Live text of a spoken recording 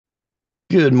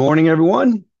Good morning,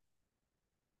 everyone.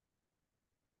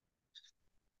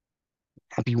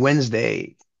 Happy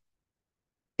Wednesday,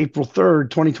 April 3rd,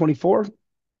 2024. Got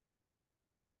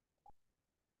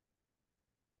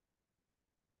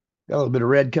a little bit of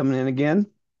red coming in again.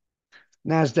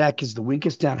 NASDAQ is the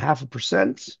weakest, down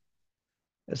 0.5%.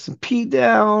 S&P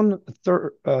down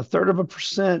a third of a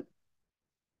percent.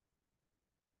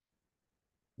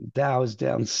 Dow is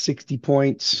down 60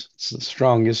 points. It's the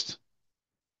strongest.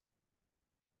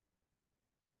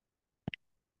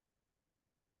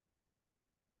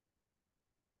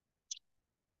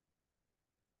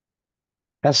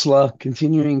 Tesla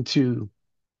continuing to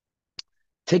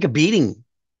take a beating.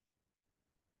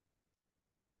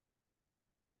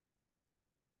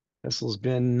 Tesla's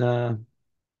been one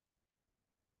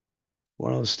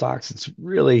of those stocks that's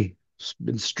really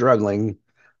been struggling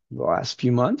the last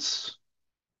few months.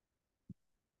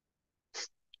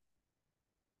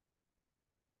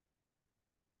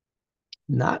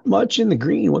 Not much in the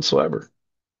green whatsoever.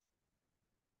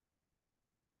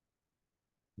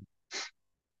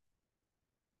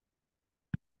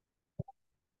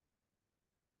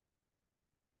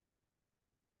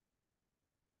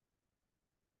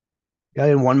 Got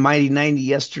in one mighty 90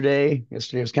 yesterday.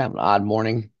 Yesterday was kind of an odd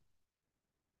morning.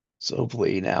 So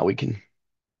hopefully now we can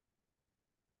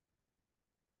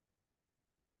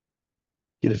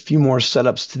get a few more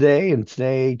setups today. And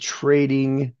today,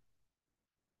 trading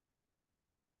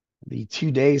the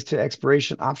 2 days to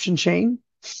expiration option chain.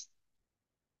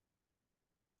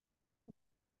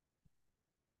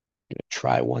 Gonna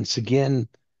try once again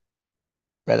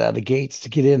right out of the gates to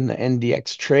get in the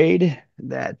NDX trade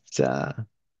that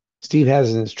Steve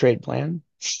has in his trade plan.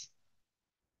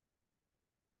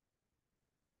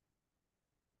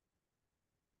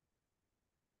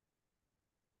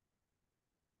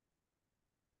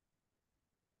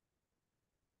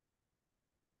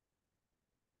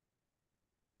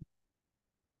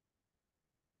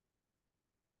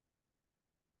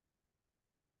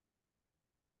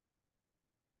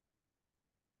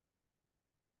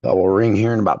 That will ring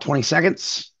here in about 20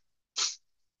 seconds.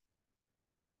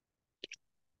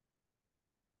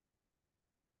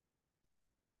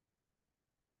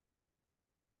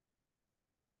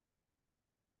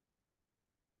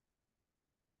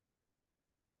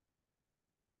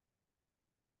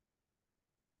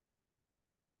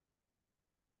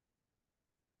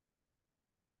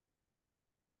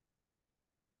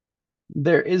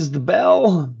 There is the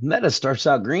bell. Meta starts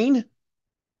out green.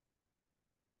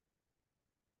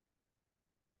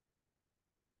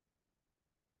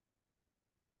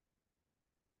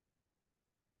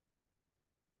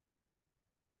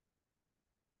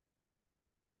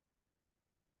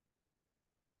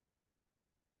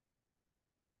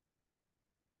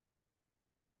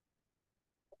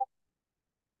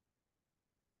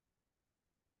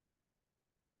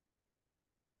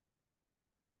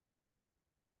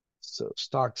 So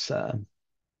stocks,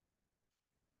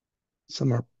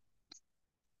 some are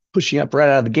pushing up right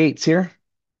out of the gates here.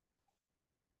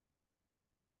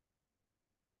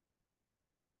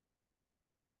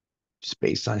 Just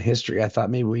based on history, I thought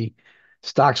maybe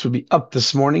stocks would be up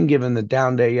this morning given the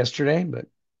down day yesterday, but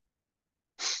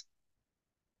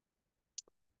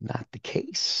not the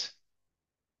case.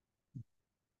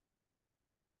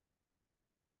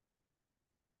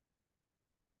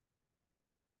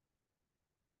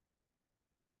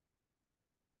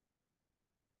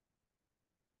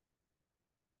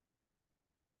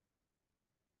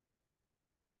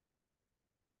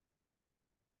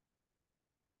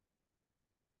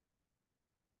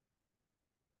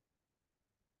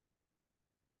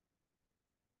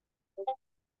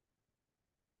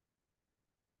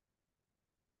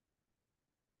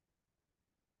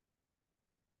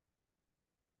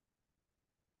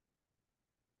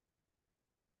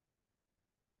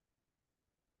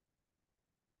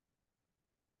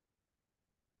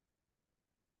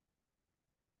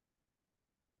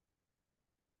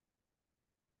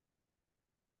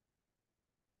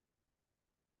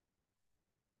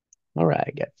 All right,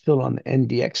 I got filled on the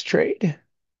NDX trade.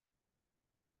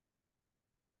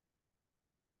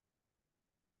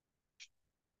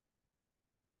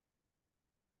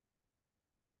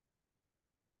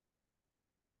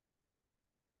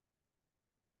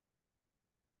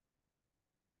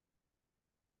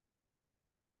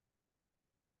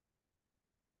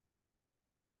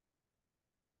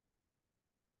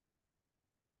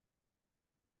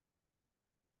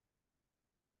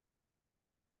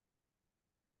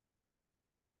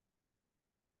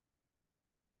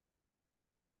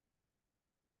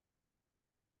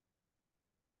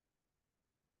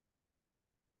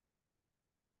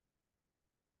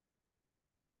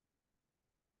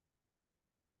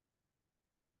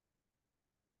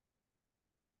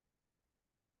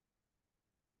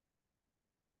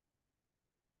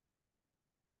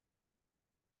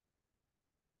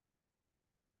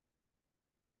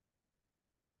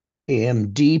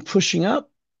 AMD pushing up.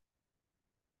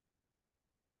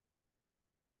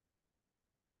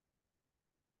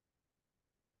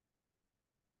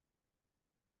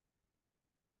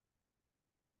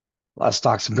 A lot of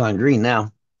stocks have gone green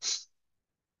now.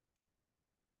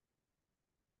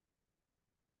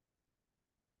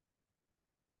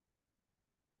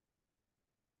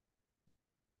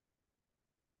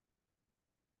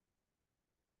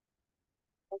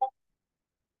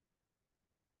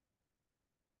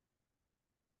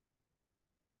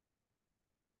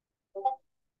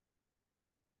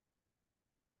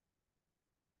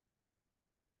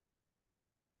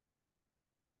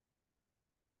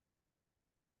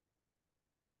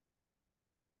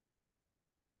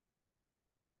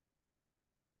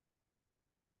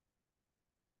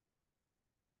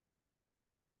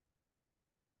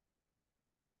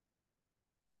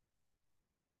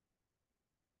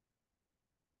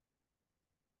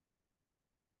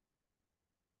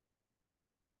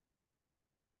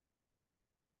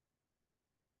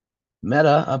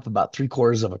 Meta up about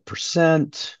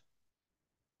 0.75%.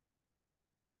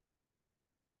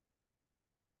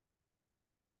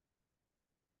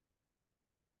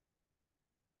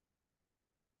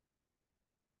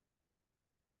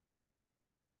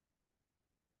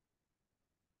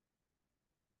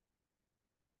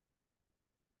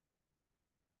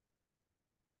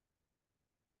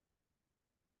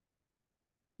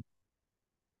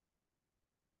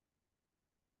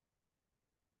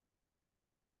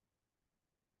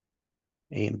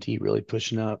 AMD really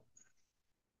pushing up.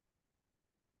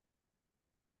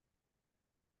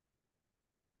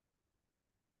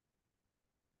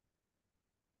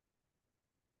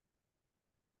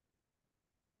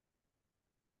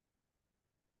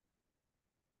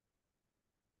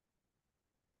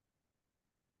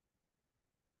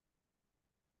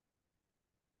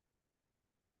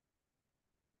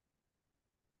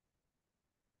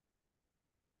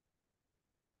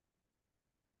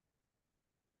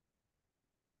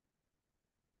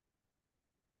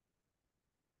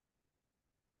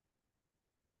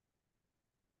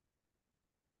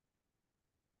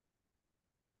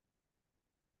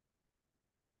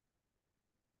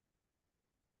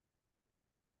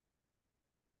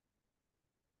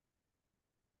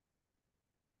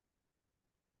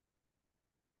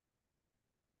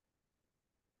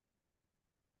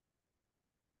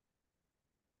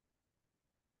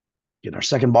 Getting our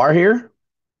second bar here.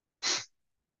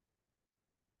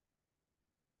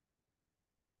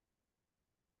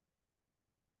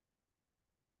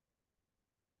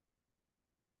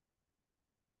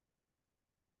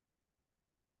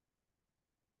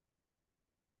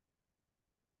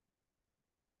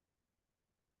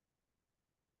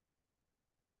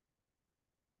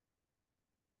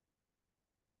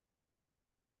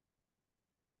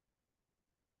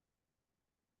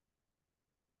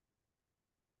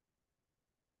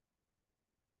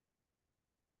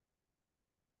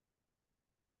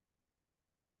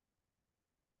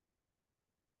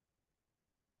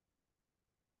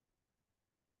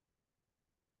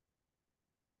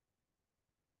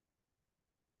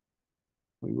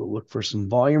 We will look for some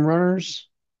volume runners.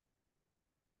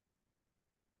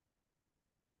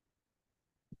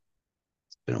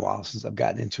 It's been a while since I've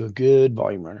gotten into a good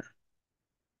volume runner.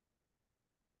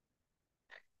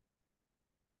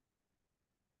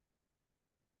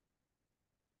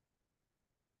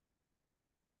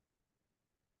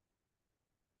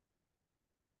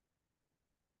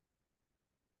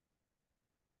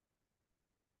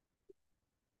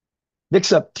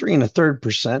 VIX up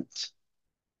 3.33%.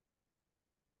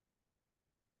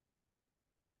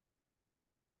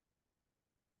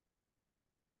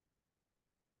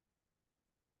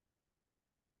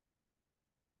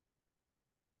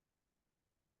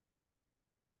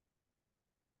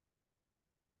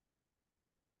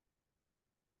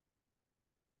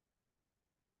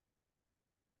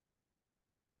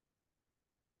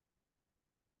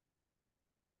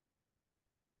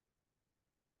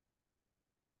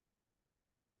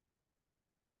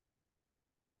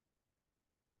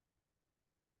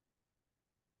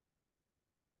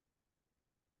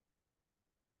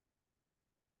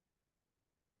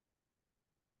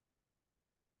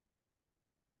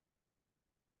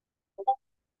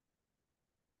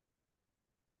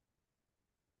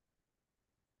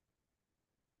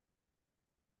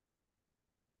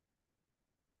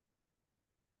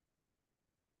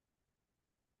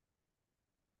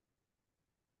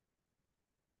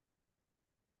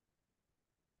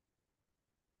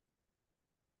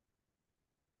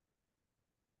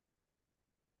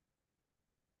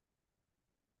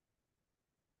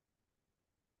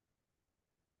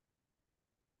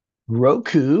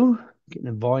 Roku getting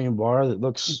a volume bar that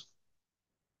looks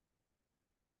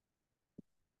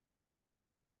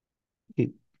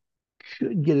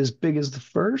could get as big as the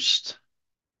first.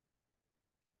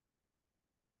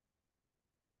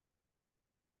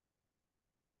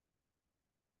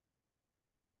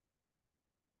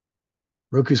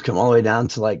 Roku's come all the way down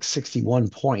to like 61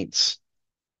 points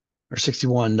or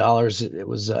 $61. It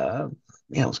was yeah,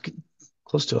 it was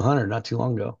close to 100 not too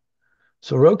long ago.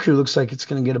 So Roku looks like it's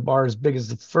going to get a bar as big as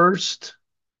the first.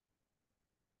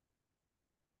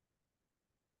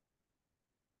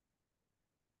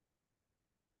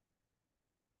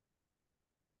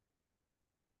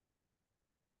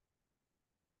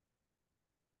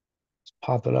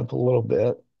 Pop it up a little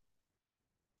bit.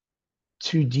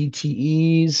 Two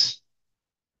DTEs.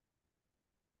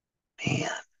 Man,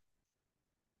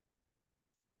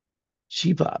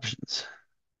 cheap options.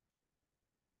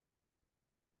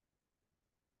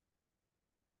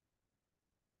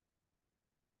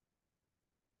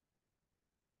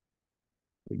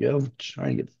 There we go.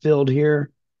 Trying to get filled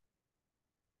here.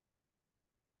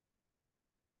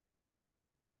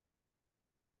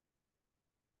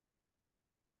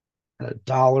 At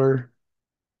 $1.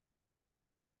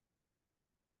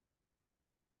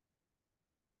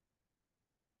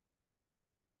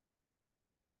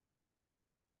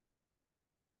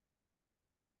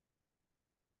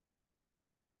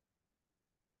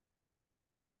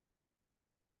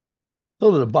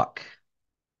 Filled at $1.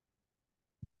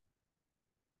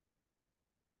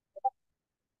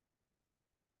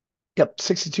 Yep,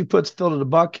 62 puts filled at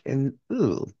 $1. And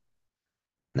ooh,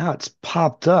 now it's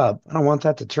popped up. I don't want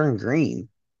that to turn green.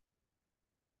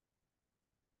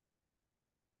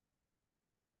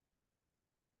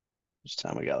 Which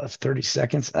time we got left? 30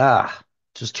 seconds. Ah,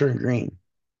 just turned green.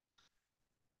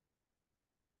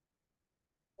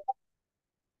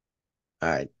 All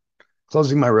right.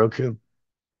 Closing my Roku.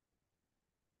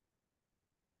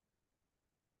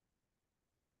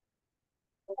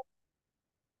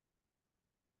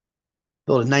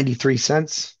 Filled at 93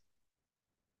 cents.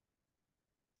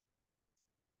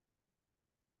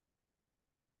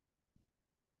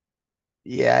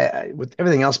 Yeah, with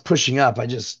everything else pushing up,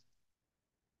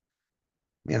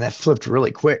 man, that flipped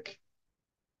really quick.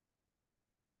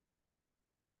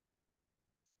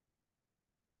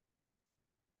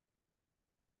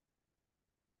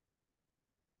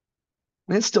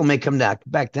 And it still may come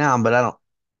back down, but I don't,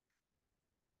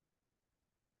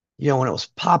 when it was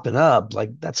popping up,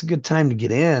 like that's a good time to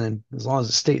get in, and as long as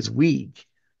it stays weak.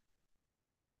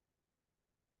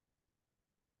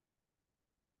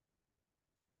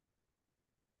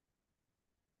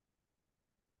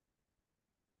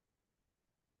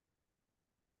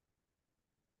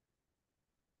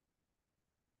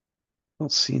 I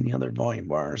don't see any other volume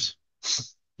bars.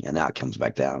 Yeah, now it comes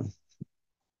back down.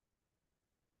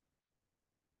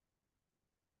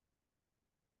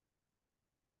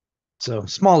 So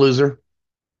small loser.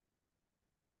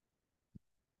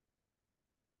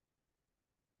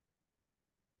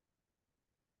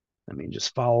 I mean,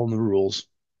 just following the rules.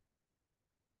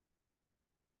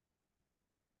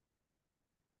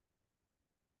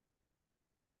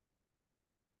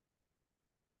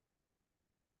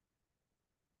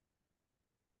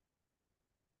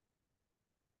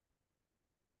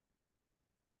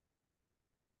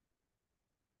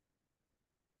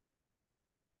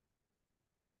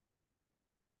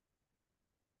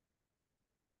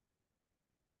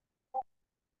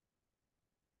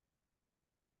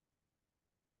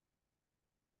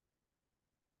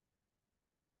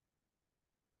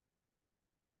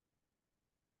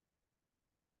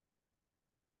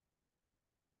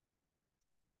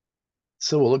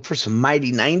 So we'll look for some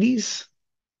mighty 90s.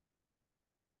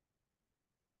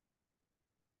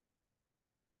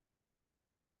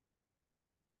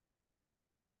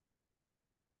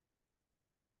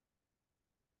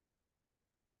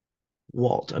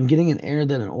 Walt, I'm getting an error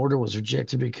that an order was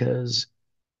rejected because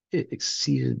it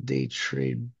exceeded day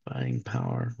trade buying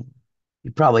power.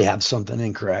 You probably have something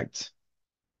incorrect.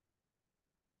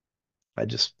 I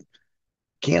just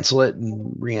cancel it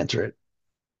and re-enter it.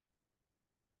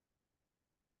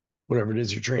 Whatever it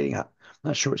is you're trading. I'm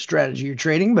not sure what strategy you're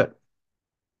trading, but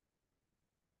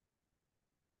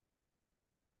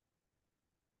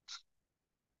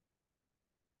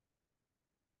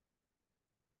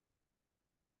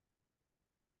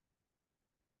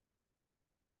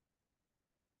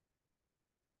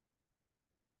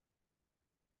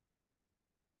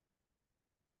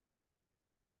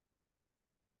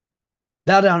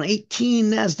Dow down 18,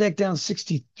 NASDAQ down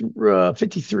 60,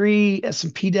 53,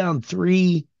 S&P down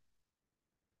 3.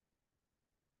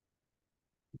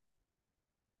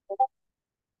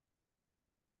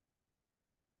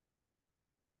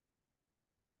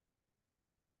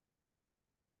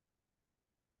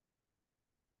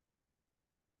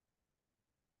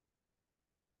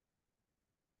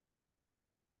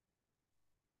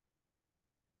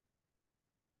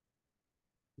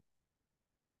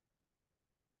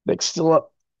 VIX still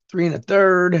up 3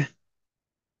 1/3.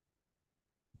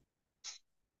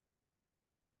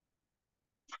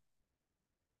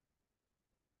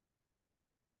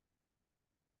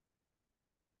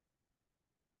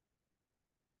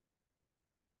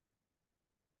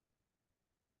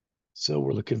 So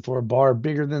we're looking for a bar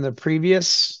bigger than the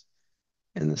previous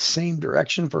in the same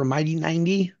direction for a mighty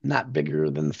 90, not bigger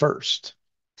than the first.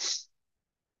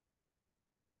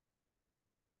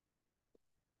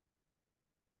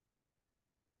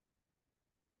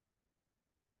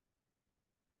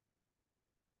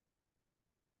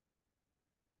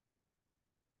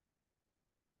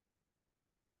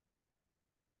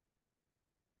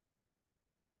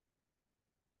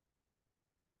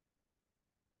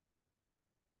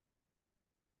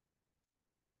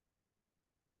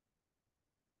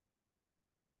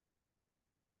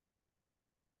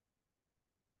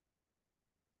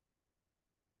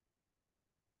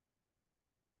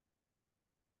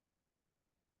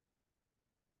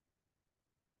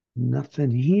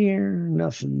 Nothing here,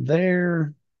 nothing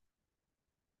there.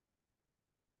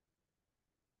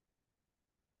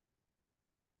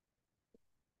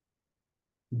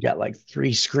 Got like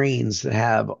 3 screens that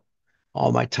have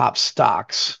all my top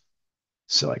stocks.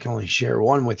 So I can only share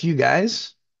one with you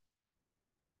guys.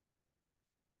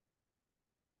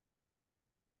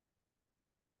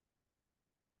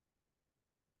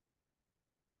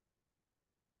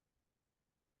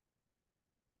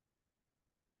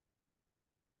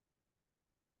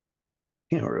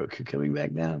 Roku coming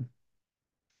back down.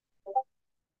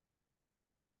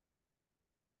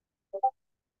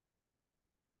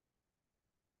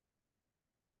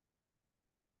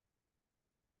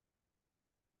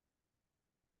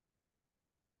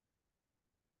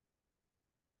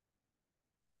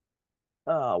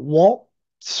 Walt.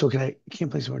 So can't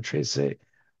place more trades say.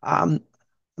 Um,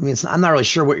 I mean, I'm not really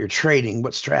sure what you're trading,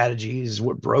 what strategies,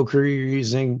 what broker you're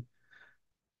using.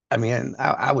 I mean,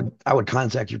 I would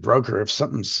contact your broker if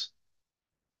you're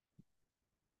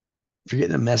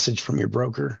getting a message from your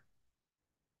broker.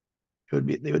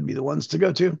 They would be the ones to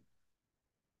go to.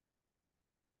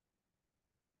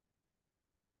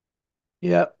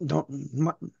 Yeah, don't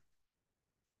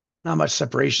not much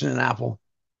separation in Apple.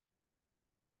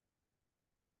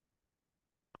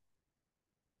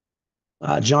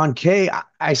 John K.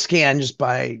 I scan just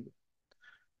by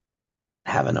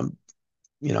having them,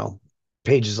 you know,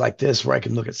 pages like this where I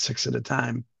can look at 6 at a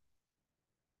time.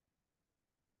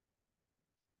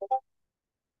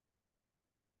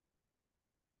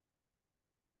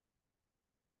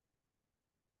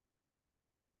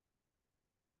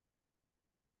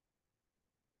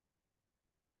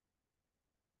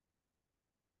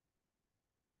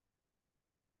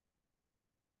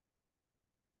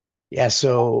 Yeah,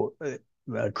 so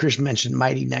Chris mentioned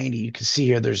Mighty 90. You can see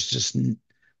here there's just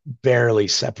barely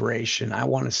separation. I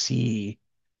want to see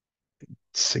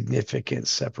significant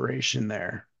separation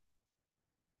there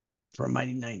for a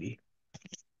Mighty 90.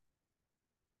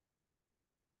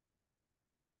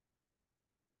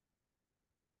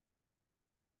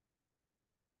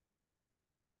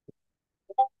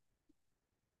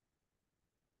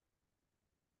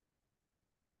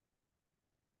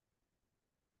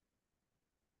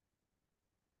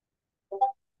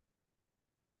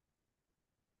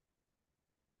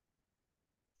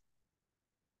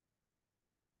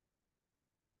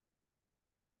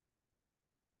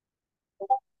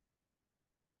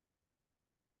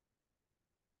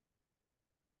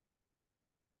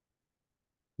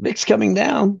 VIX coming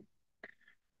down.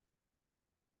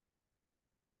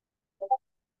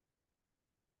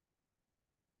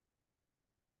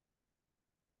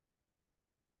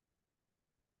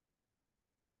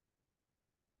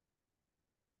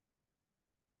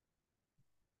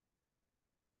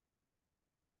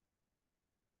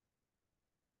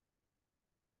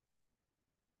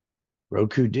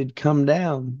 Roku did come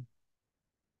down.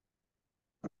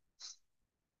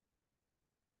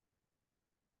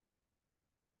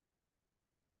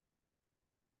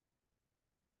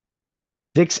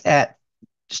 VIX at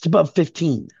just above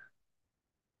 15.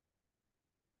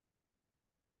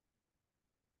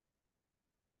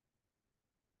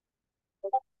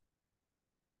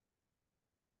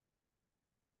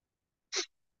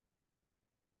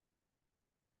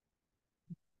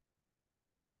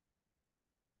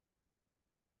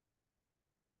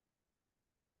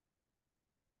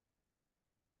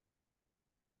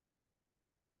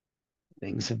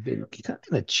 Things have been kind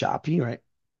of choppy right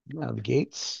out of the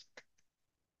gates.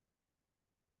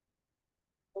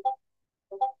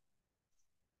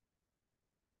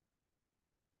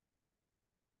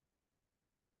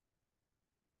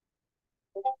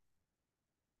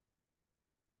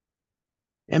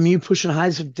 MU pushing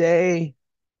highs of day.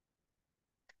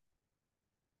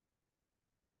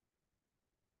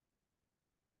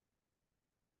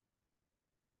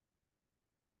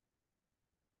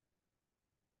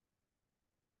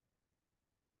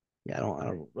 Yeah, I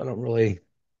don't really,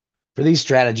 for these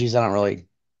strategies, I don't really,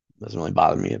 doesn't really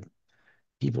bother me if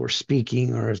people are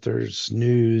speaking or if there's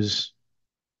news,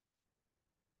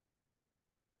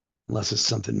 unless it's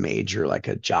something major like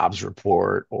a jobs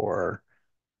report or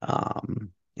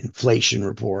inflation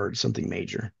report, something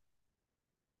major.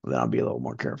 Then I'll be a little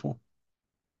more careful.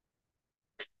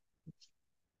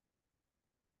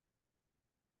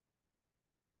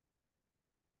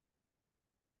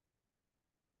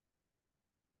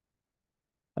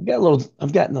 I've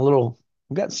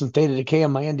got some theta decay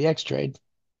on my NDX trade.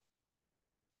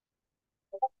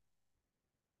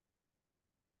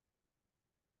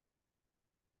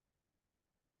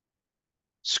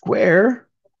 Square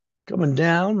coming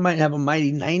down, might have a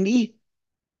mighty 90.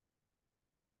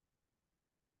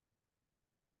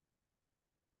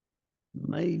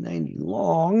 Mighty 90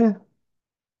 long.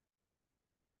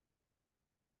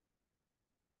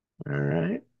 All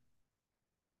right.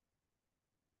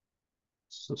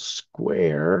 So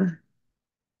square.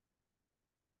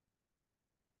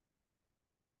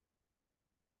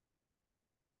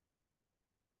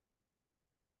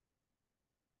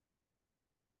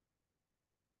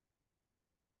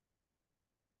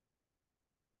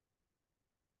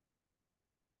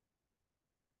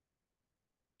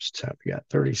 We got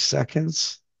 30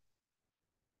 seconds.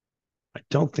 I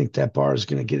don't think that bar is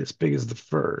going to get as big as the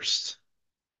first.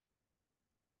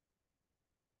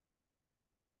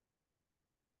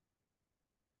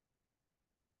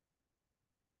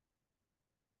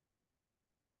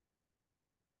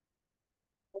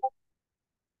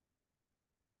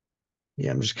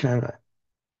 Yeah, I'm just kind of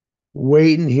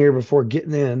waiting here before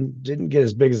getting in. Didn't get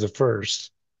as big as the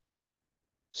first.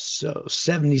 So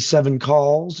 77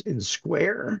 calls in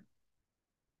square.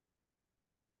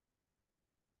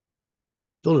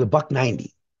 Go to the buck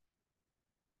 90.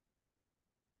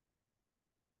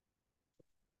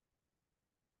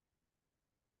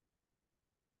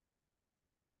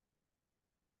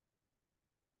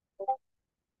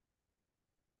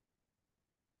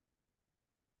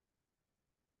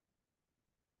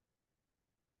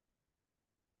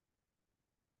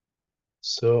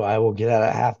 So I will get out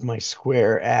of half my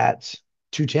square at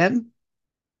 210.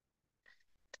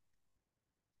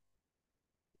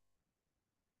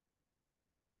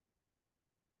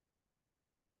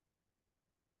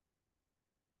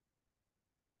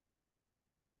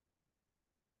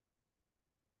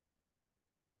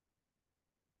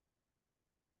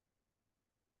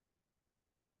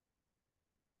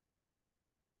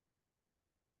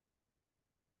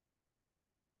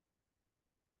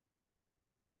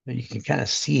 And you can kind of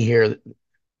see here,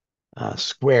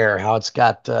 square, how it's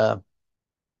got, that's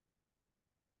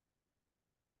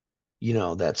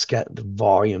got the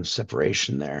volume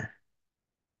separation there,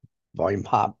 volume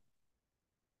pop.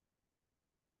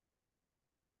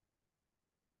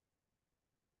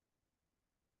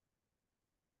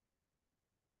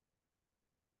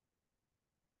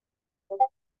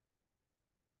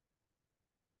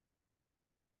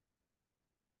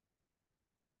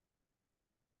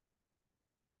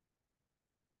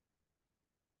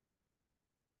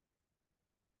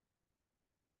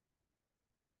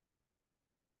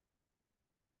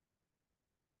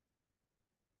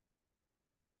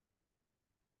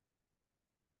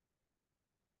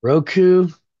 Roku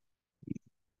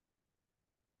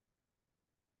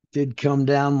did come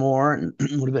down more and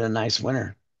would have been a nice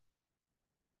winner.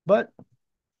 But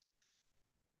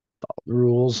the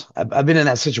rules, I've been in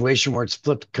that situation where it's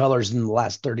flipped colors in the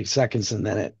last 30 seconds and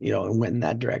then it went in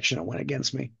that direction. It went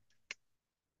against me.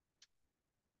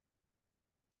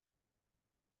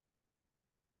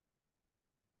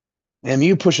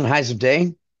 MU pushing highs of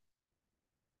day.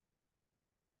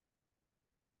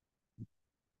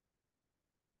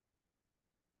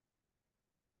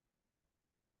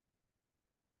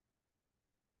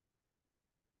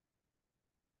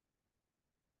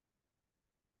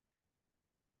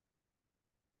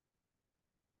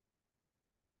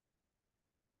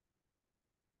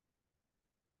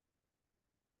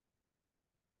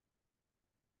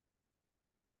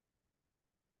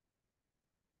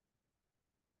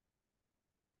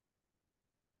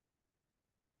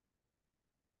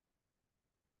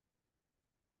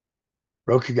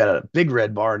 Roku got a big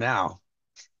red bar now.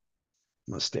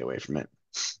 I'm gonna stay away from it.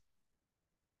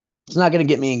 It's not gonna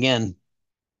get me again.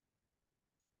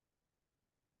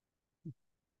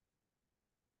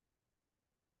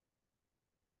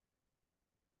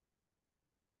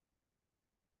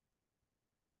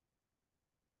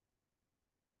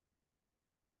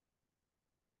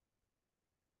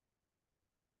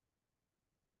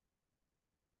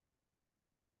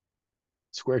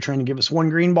 Square trying to give us one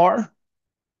green bar.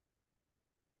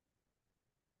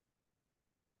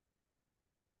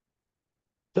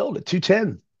 Filled at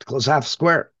 210 to close half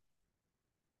square.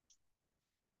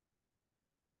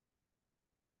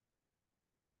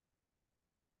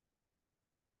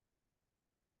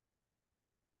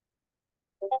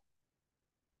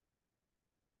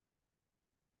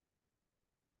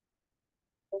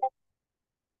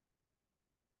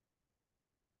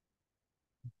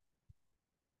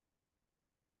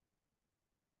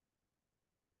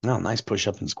 Oh, nice push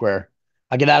up in square.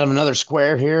 I get out of another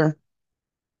square here.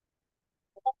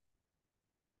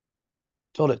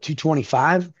 Filled at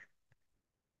 225.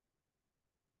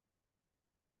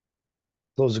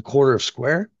 Close a quarter of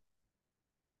square.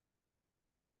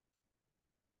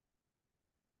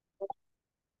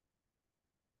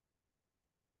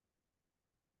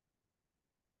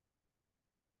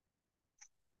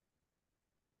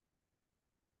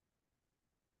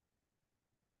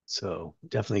 So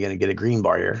definitely going to get a green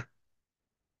bar here.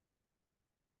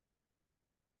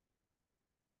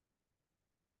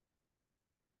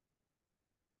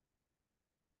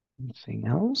 Anything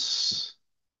else?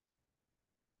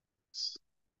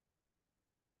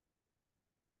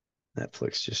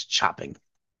 Netflix just chopping.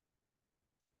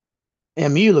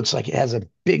 MU looks like it has a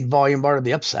big volume bar to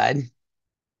the upside.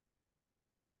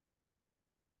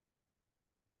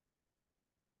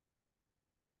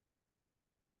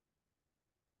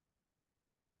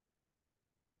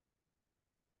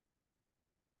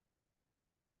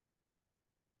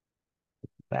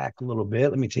 Back a little bit.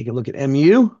 Let me take a look at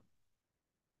MU.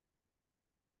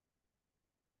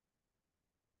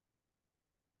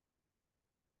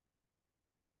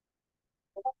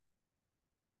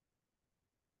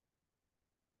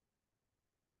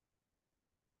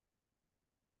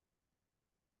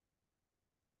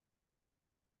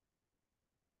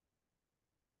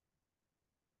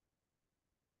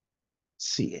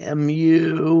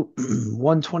 CMU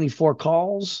 124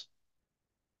 calls.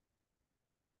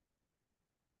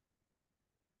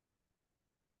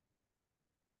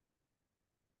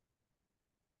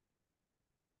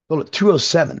 Well, at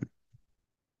 207.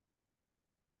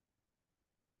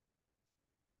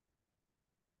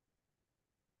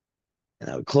 And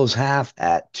I would close half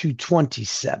at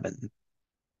 227.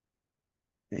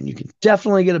 And you can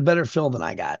definitely get a better fill than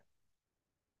I got.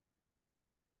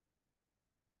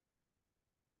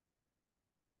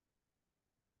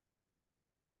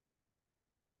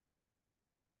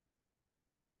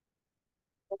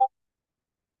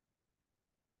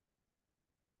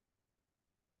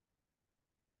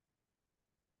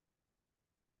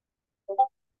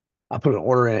 I'll put an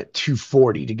order in at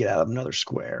 240 to get out of another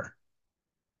square.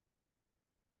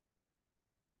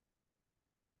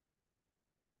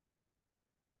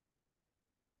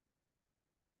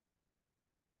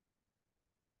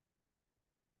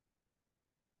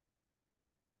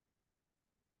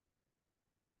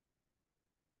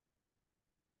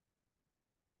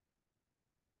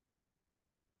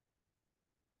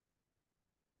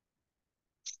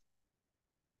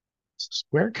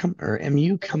 Square or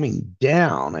MU coming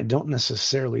down. I don't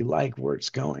necessarily like where it's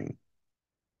going.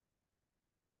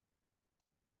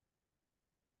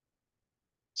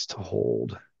 It's to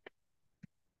hold.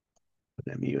 Put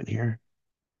MU in here.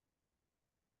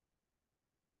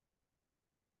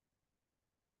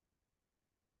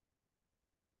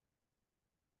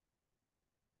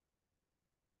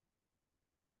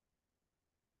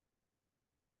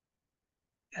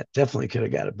 That definitely could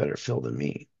have got a better fill than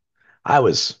me. I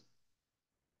was,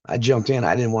 I jumped in.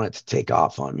 I didn't want it to take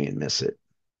off on me and miss it.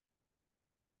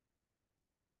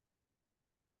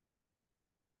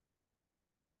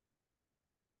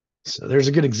 So there's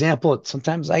a good example.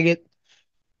 Sometimes I get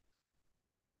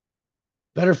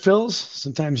better fills.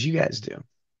 Sometimes you guys do.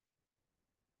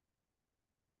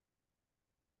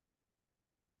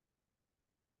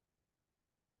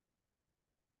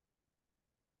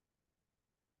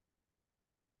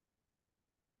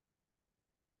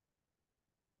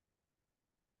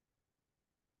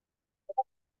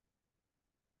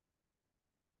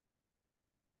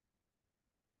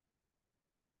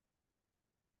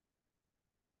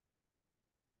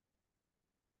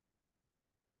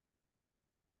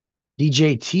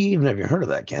 DJT, I've never heard of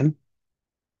that, Ken.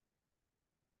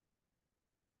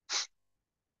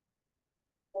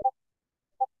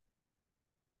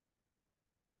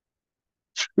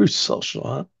 True Social,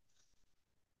 huh?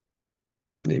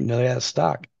 Didn't even know they had a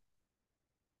stock.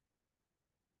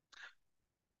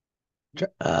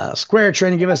 Square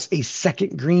trying to give us a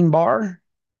second green bar.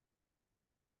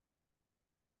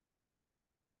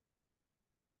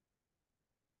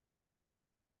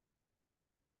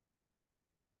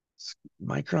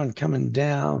 Micron coming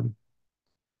down.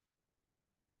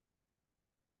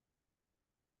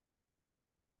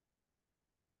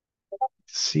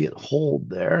 see it hold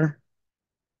there.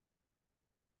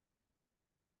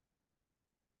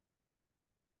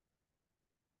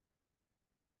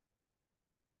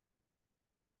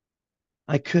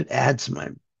 I could add to my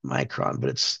micron, but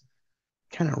it's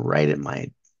kind of right at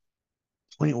my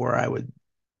point where I would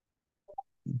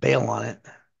bail on it.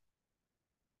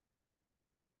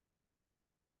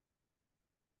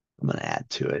 I'm going to add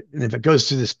to it. And if it goes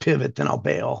through this pivot, then I'll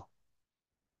bail.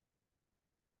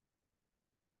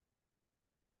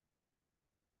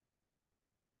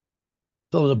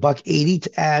 So a $1.80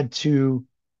 to add to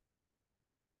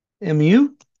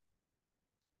MU.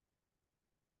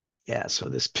 Yeah, so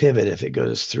this pivot, if it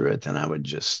goes through it, then I would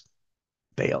just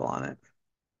bail on it.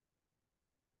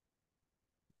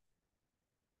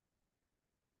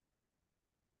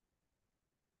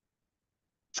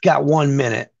 It's got 1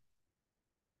 minute.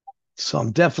 So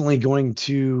I'm definitely going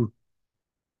to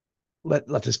let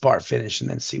this bar finish and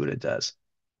then see what it does.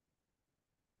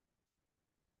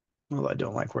 Although I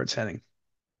don't like where it's heading.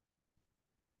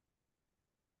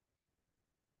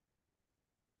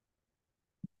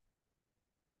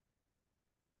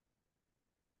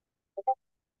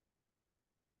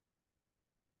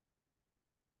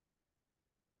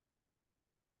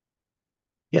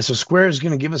 Yeah, so Square is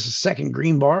going to give us a second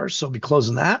green bar, so I'll be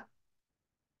closing that.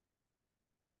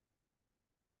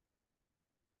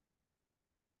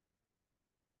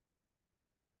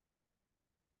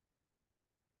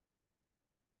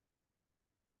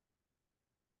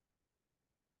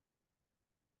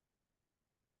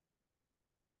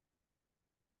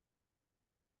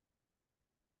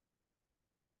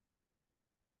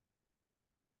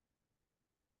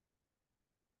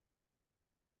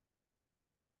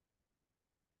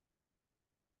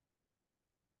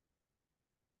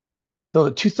 So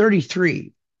at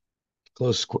 233,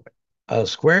 close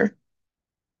Square.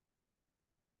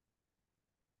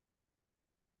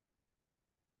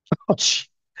 Oh,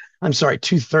 I'm sorry,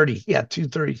 230. Yeah,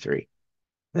 233.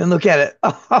 And look at it.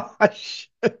 Oh, I should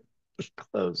have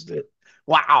closed it.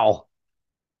 Wow.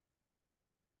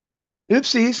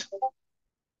 Oopsies.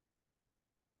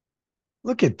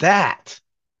 Look at that.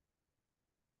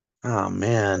 Oh,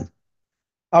 man.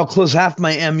 I'll close half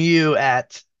my MU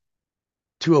at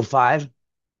 205.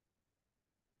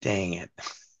 Dang it.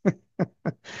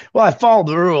 Well, I followed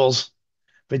the rules,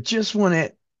 but just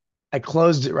when I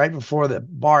closed it right before the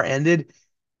bar ended,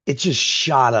 it just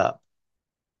shot up.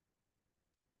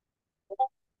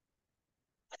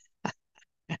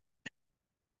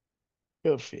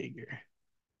 Go figure.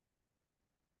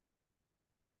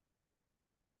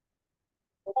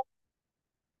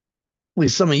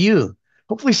 Hopefully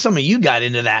hopefully some of you got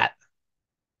into that.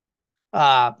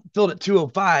 Filled at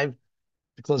 205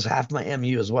 to close half my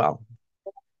MU as well.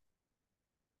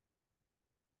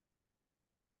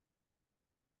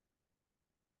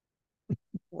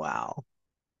 Wow.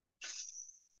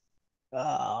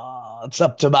 It's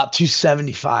up to about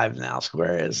 275 now,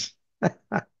 Square is.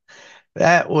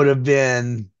 That would have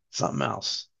been something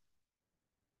else.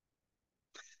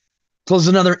 Close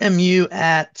another MU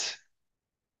at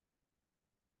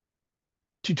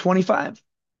 225.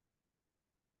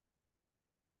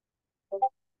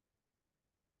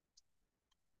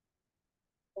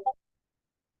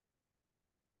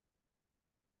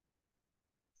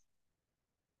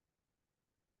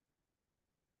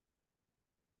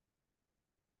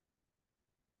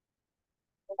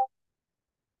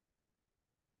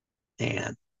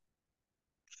 And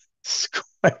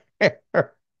Square.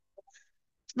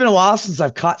 It's been a while since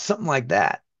I've caught something like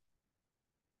that.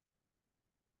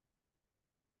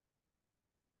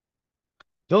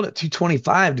 Built at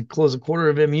 225 to close a quarter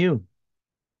of MU.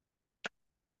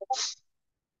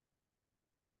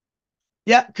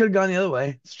 Yeah, could have gone the other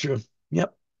way. It's true.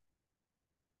 Yep.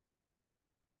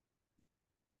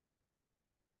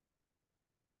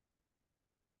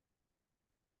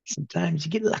 Sometimes you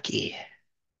get lucky.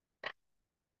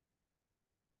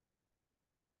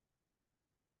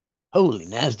 Holy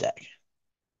NASDAQ.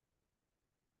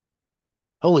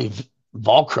 Holy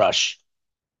Vol Crush.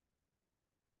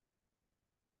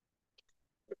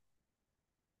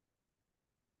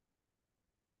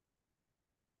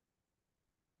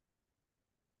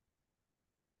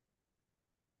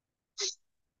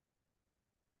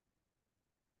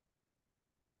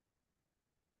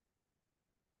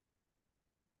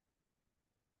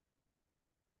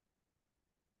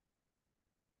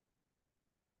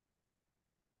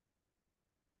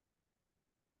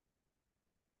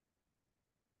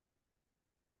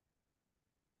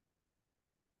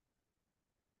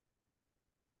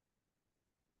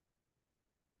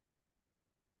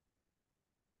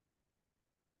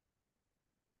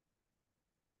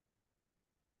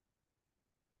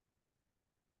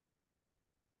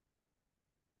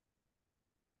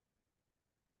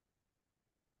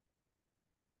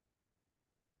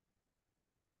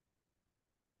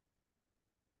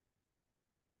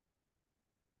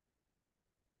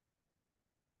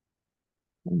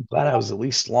 I'm glad I was at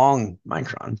least long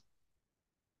Micron.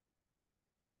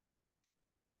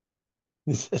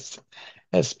 Is this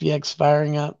SPX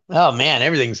firing up? Oh man,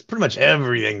 everything's pretty much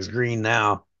everything's green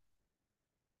now.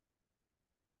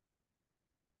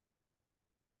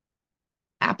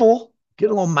 Apple, get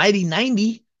a little mighty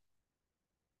 90.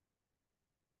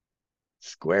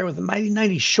 Square with a mighty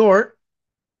 90 short.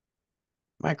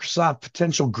 Microsoft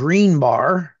potential green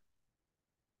bar.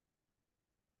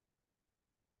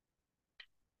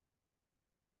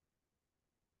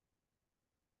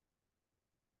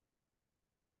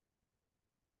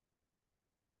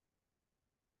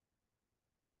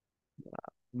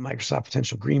 Microsoft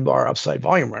potential green bar upside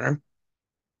volume runner.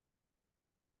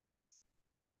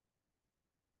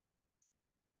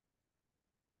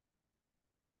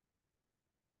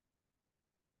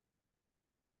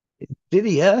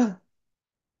 Nvidia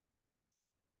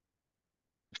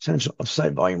potential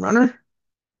upside volume runner.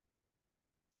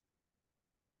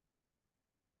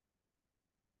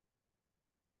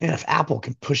 And if Apple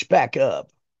can push back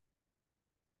up,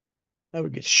 I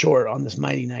would get short on this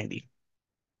mighty 90.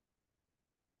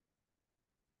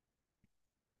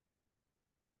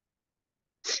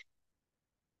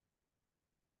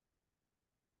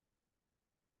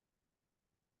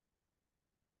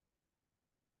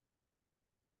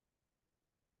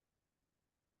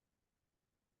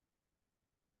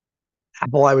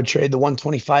 Apple, I would trade the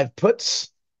 125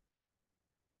 puts.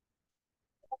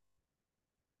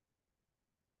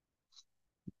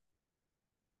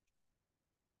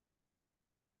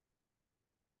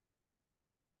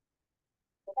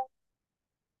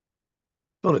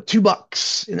 Go to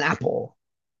 $2 in Apple.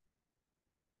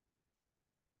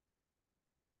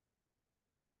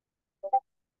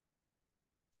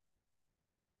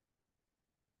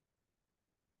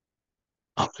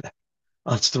 Oh,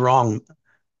 that's the wrong.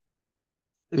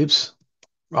 Oops,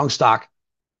 wrong stock.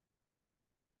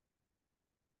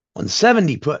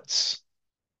 170 puts.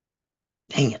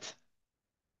 Dang it.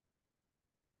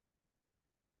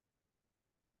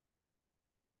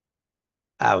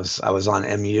 I was on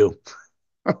MU.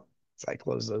 So I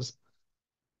closed those.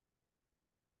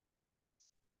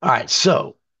 All right,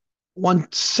 so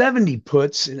 170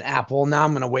 puts in Apple. Now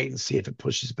I'm going to wait and see if it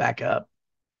pushes back up.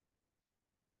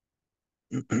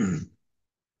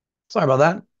 Sorry about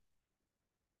that.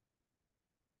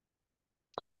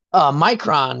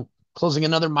 Micron, closing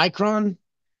another Micron.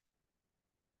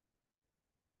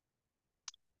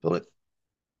 Fill it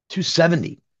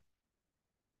 270.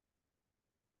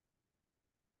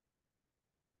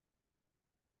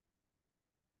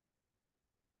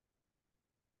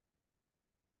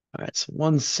 All right, so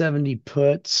 170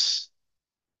 puts.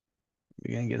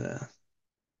 We're gonna get a.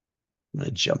 I'm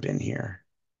gonna jump in here.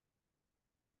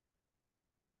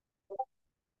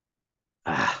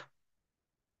 Ah,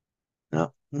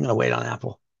 no, I'm gonna wait on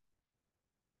Apple.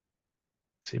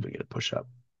 See if we get a push up.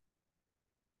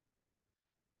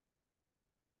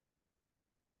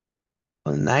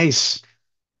 Oh, nice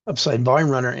upside volume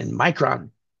runner in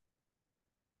Micron.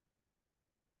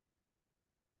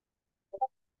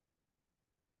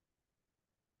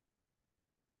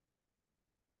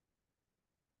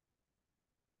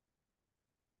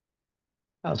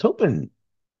 I was hoping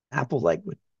Apple like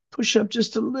would push up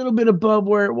just a little bit above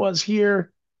where it was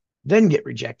here, then get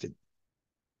rejected.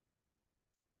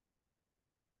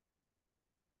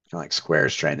 Kind of like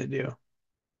Square's trying to do.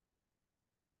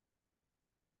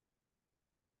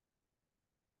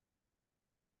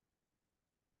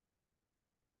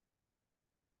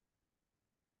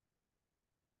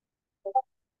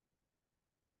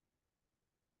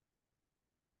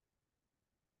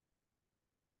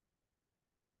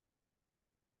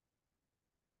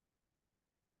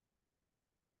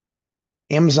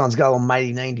 Amazon's got a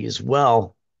mighty 90 as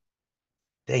well.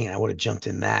 Dang it, I would have jumped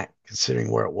in that considering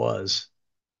where it was.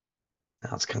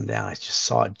 Now it's come down. I just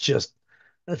saw it just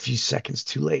a few seconds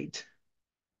too late.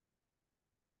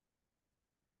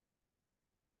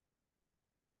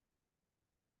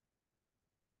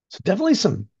 So definitely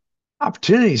some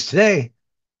opportunities today.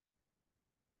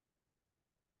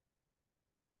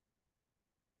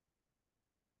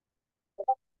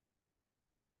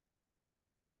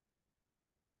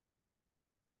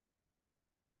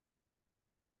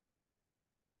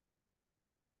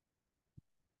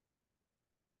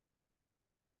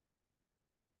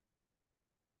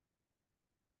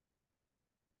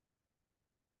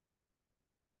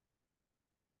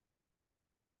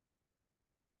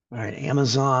 All right,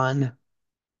 Amazon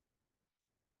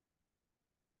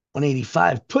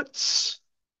 185 puts.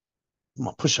 Come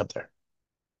on, push up there.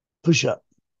 Push up.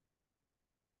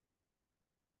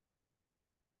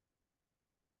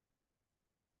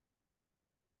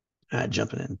 All right,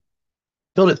 jumping in.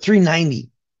 Built at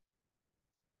 390.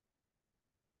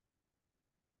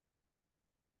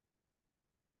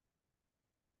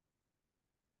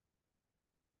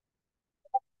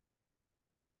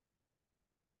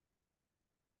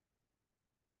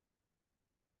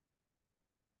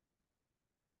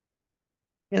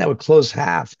 And I would close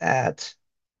half at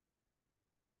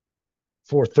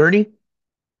 430.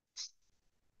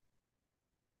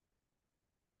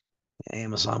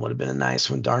 Amazon would have been a nice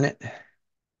one, darn it.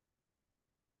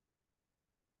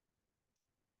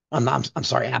 I'm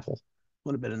sorry, Apple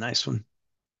would have been a nice one.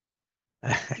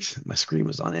 My screen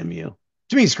was on MU.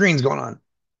 Too many screens going on.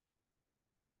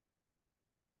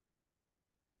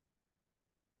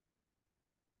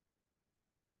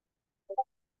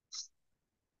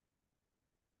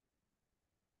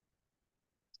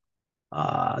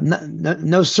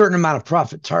 No certain amount of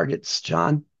profit targets,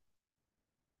 John.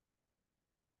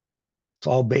 It's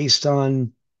all based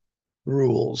on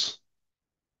rules.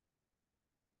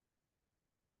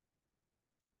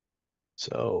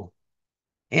 So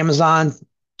Amazon,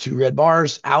 two red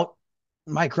bars out.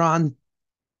 Micron,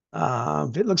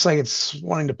 if it looks like it's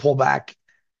wanting to pull back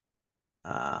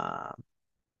uh,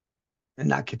 and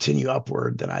not continue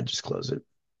upward, then I'd just close it.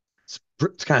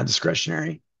 It's kind of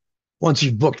discretionary. Once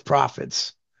you've booked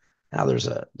profits, now there's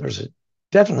a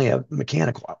definitely a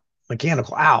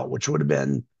mechanical out, which would have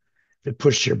been if it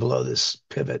pushed here below this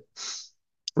pivot,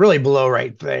 really below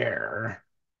right there.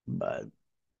 But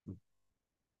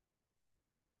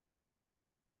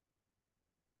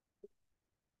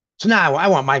so now I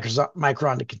want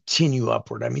Micron to continue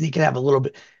upward. I mean, it could have a little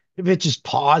bit. If it just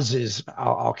pauses,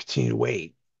 I'll continue to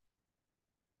wait.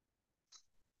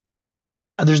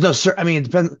 There's no, I mean, it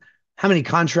depends how many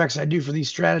contracts I do for these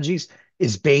strategies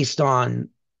is based on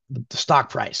the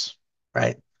stock price,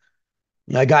 right?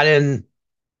 You know, I got in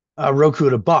Roku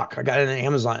at $1. I got in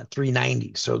Amazon at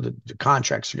 390. So the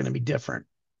contracts are going to be different.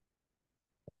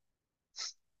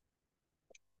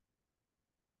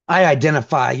 I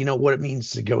identify, what it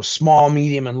means to go small,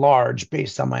 medium, and large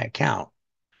based on my account.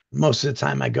 Most of the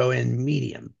time I go in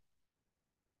medium,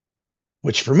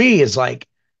 which for me is like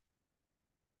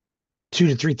 $2,000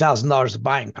 to $3,000 of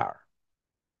buying power.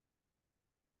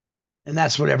 And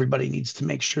that's what everybody needs to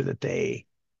make sure that they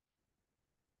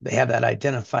have that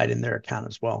identified in their account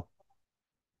as well.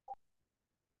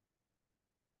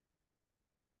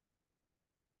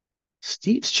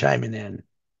 Steve's chiming in.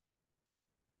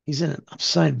 He's in an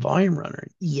upside volume runner.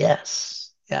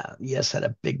 Yes. Yeah. Yes, had a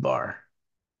big bar.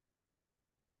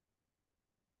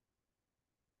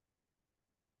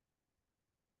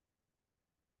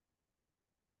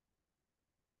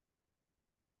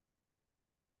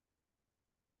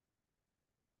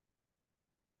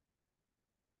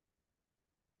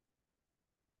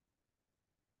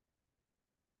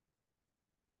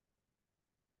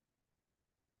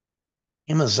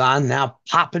 Amazon now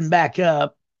popping back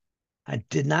up. I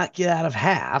did not get out of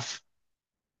half.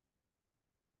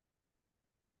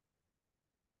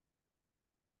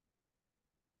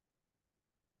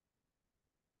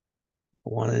 I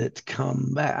wanted it to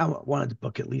come back. I wanted to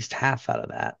book at least half out of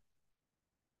that.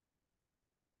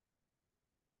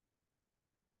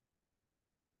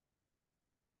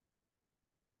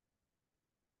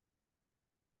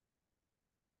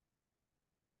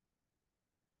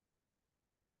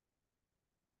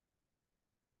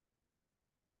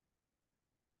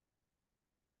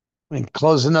 And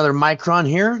close another micron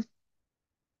here.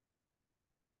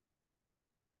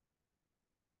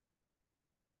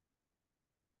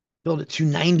 Build at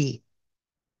 290.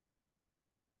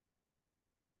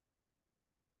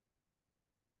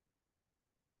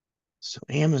 So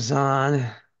Amazon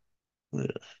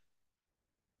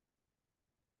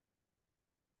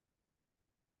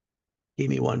gave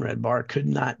me one red bar, could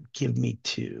not give me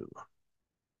two.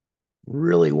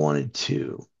 Really wanted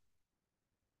two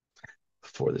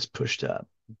before this pushed up.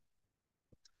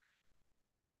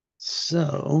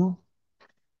 So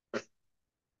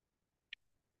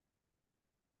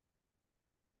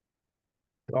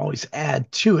always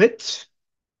add to it.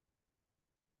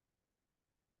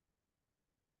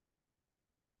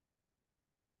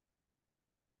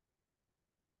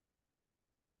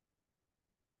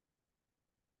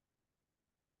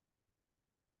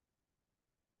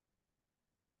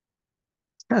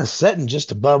 Kind of setting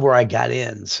just above where I got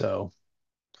in, so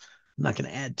I'm not going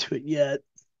to add to it yet.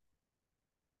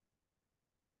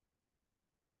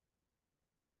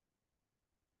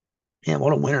 Man,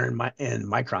 what a winner in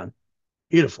Micron.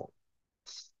 Beautiful.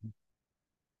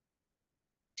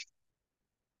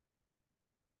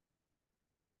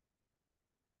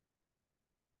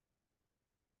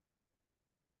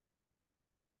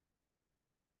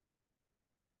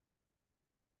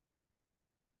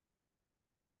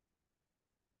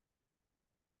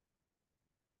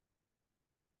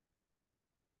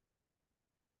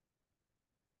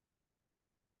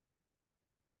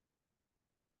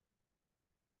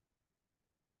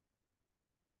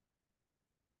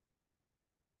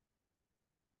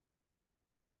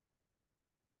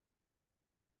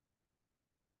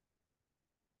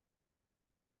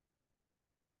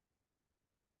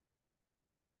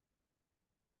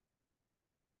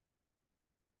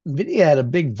 Nvidia had a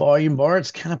big volume bar.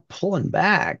 It's kind of pulling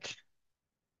back.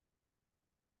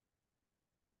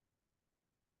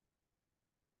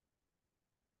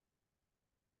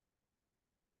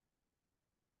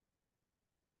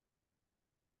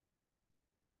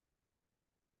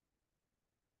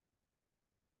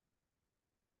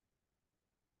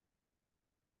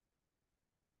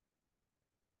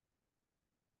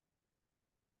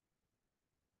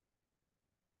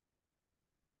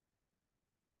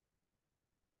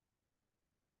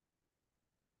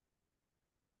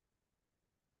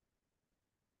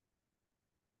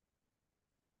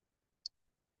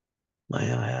 My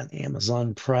eye on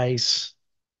Amazon price.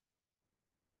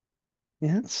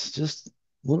 Yeah, it's just a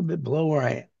little bit below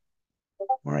where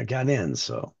I got in.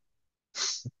 So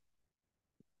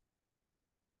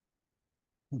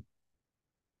all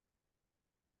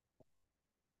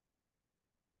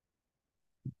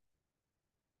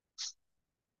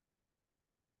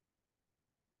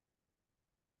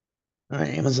right,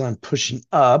 Amazon pushing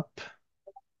up.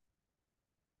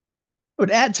 I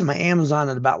would add to my Amazon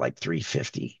at about like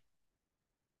 350.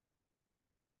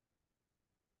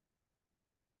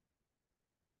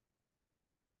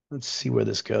 Let's see where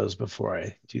this goes before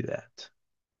I do that.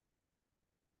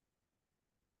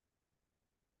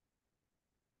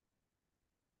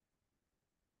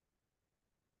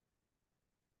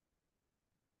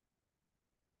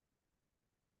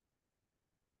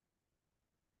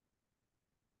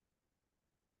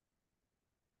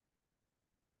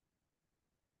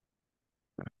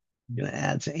 I'm going to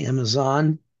add to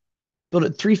Amazon. Build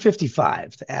at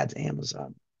 355 to add to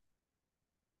Amazon.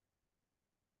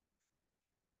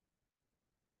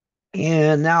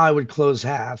 And now I would close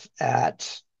half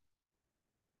at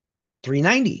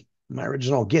 390. My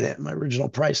original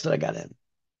price that I got in.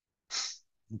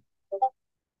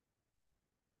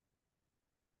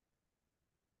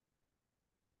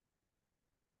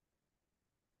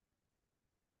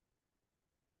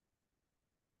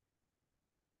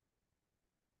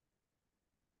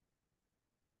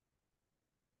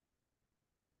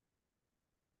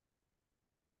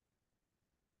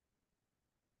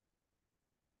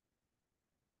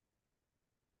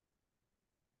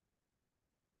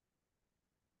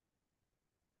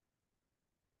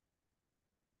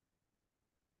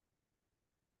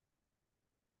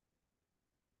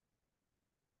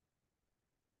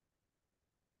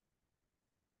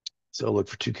 So look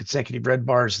for 2 consecutive red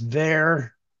bars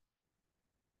there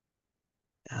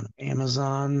on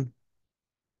Amazon.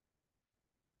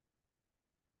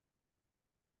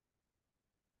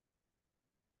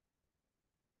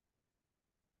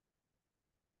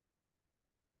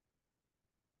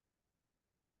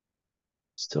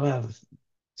 Still have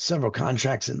several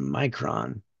contracts in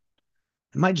Micron.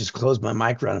 I might just close my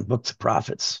Micron and book the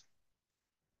profits.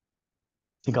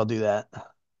 I think I'll do that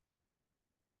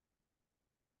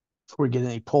before we get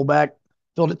any pullback.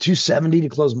 Filled at 270 to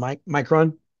close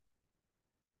Micron.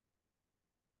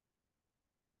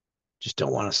 Just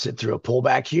don't want to sit through a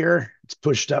pullback here. It's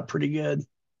pushed up pretty good.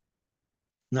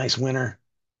 Nice winner.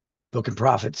 Booking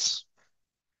profits.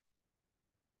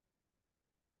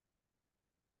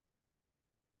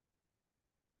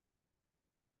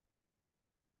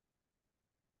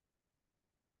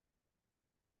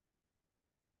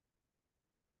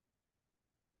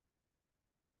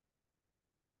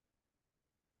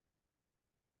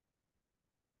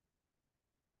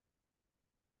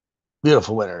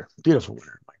 Beautiful winner. Beautiful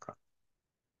winner, Micron.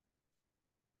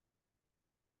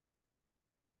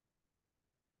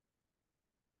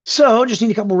 So just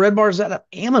need a couple red bars out of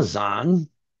Amazon.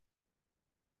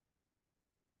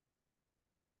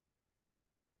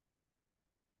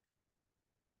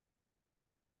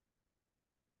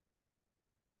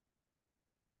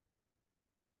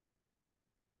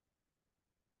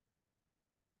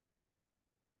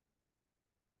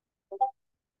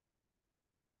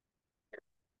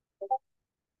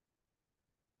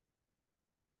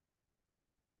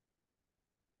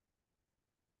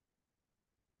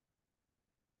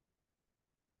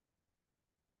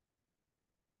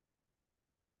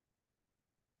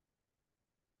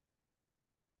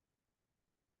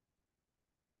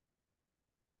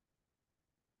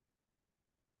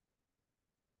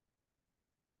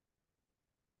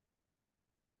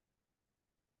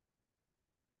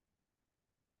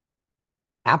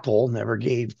 Apple never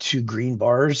gave 2 green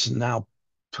bars, and now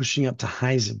pushing up to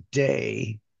highs of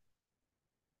day.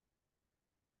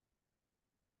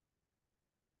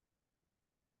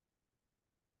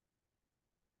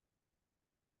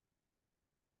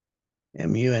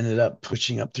 MU ended up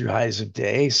pushing up through highs of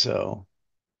day. So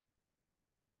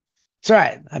it's all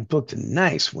right. I booked a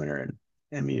nice winner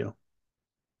in MU.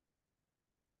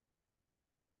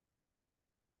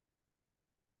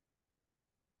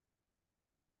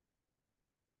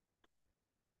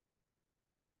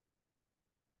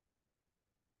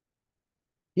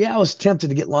 Yeah, I was tempted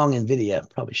to get long Nvidia.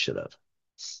 Probably should have.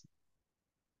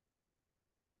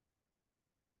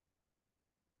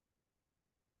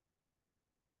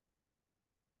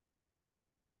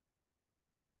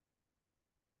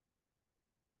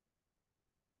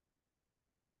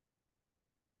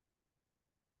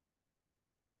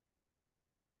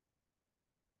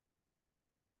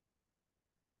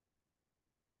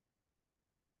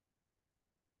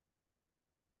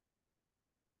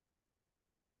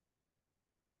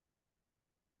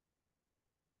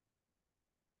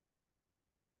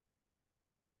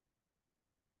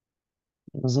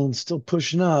 Amazon's still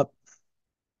pushing up.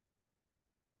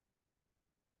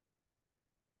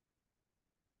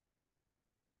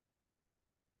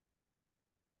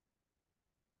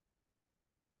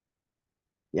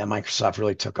 Yeah, Microsoft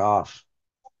really took off.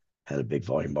 Had a big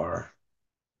volume bar.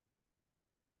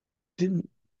 Didn't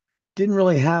didn't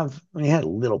really have. I mean, had a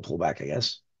little pullback, I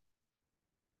guess.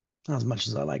 Not as much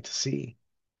as I like to see.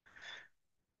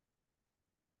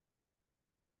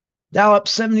 Dow up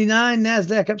 79,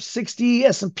 Nasdaq up 60,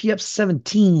 S&P up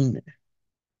 17.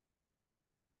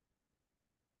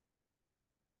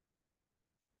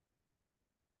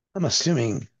 I'm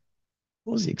assuming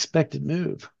what was the expected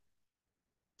move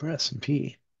for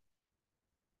S&P?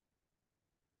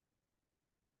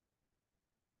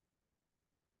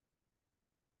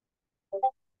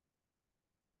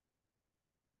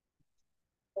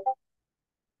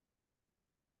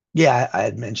 Yeah, I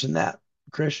had mentioned that,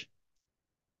 Krish.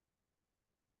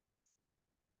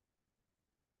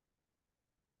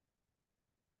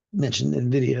 Mentioned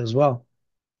Nvidia as well.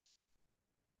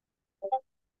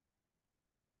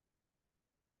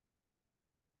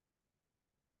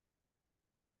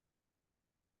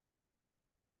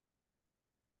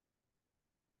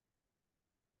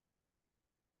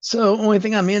 So only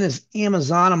thing I'm in is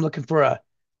Amazon. I'm looking for a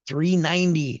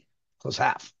 390 close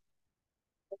half.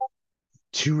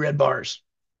 Two red bars.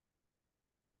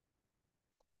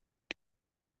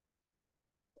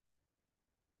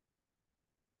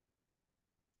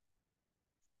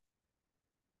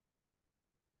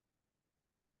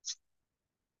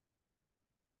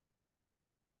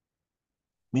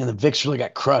 Man, the VIX really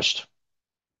got crushed.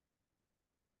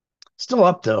 Still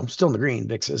up though. Still in the green,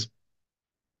 VIX is.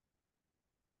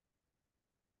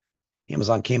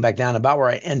 Amazon came back down about where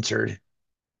I entered.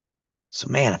 So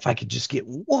man, if I could just get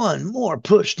one more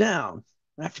push down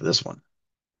after this one.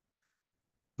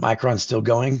 Micron's still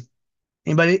going.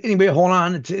 Anybody hold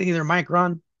on to either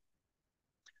Micron?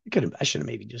 I should have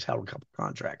maybe just held a couple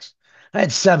contracts. I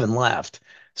had seven left.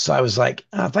 So I was like,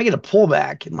 if I get a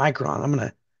pullback in Micron, I'm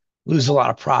gonna lose a lot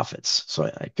of profits. So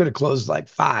I could have closed like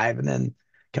five and then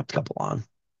kept a couple on.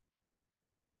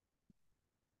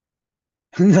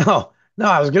 No, no,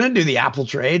 I was gonna do the Apple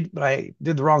trade, but I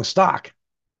did the wrong stock.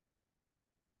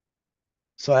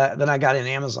 So then I got in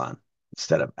Amazon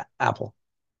instead of Apple.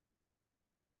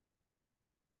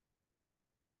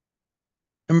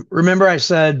 Remember, I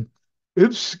said,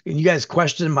 "Oops!" And you guys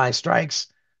questioned my strikes.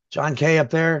 John K. up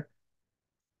there.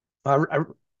 It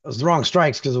was the wrong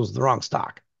strikes because it was the wrong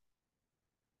stock.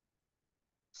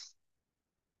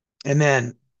 And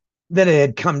then it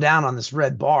had come down on this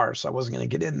red bar, so I wasn't going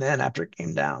to get in then after it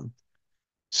came down.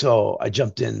 So I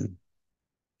jumped in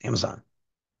Amazon.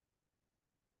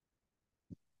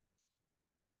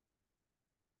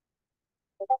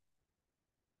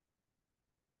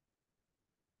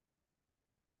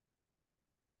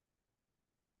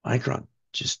 Micron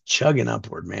just chugging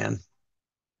upward, man.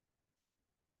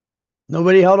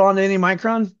 Nobody held on to any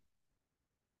Micron.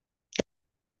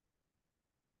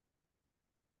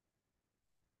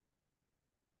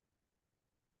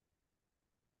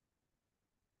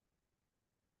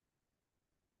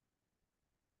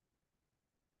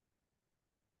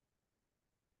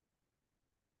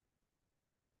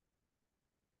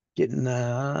 Getting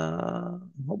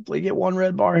hopefully get one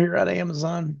red bar here out of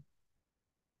Amazon.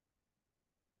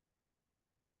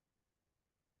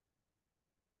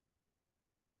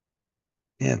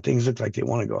 And things look like they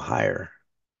want to go higher.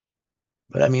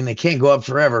 But I mean, they can't go up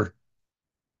forever.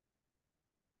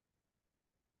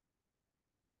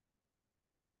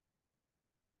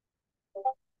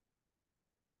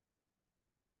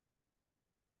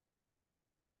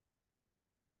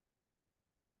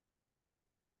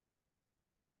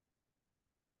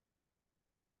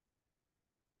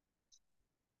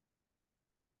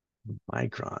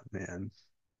 Micron, man.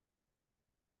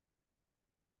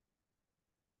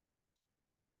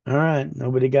 All right.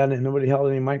 Nobody got it. Nobody held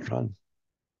any Micron.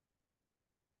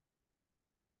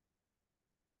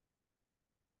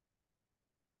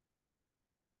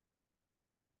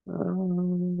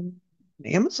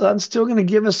 Amazon's still going to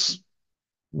give us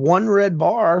one red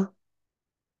bar.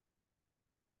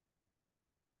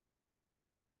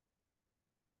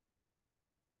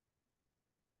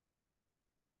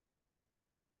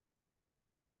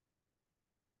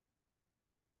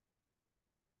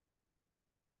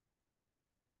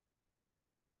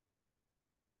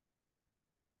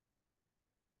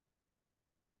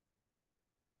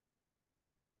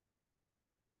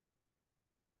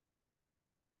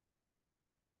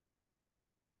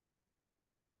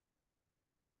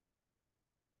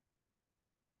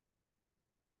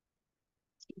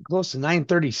 close to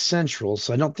 9:30 Central,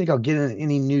 so I don't think I'll get in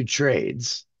any new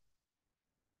trades.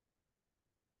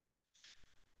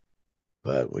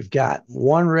 But we've got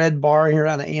one red bar here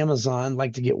on Amazon. I'd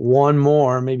like to get one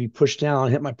more, maybe push down,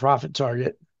 hit my profit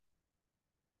target,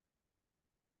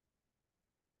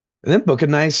 and then book a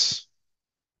nice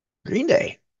green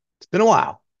day. It's been a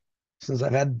while since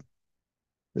I've had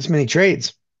this many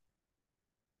trades.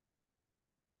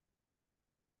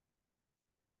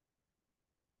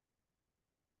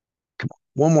 Come on,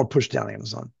 one more push down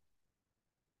Amazon.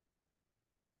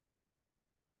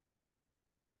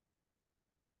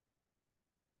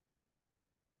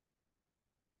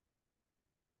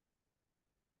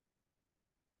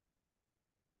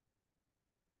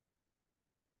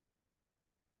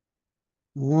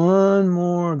 One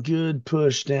more good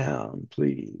push down,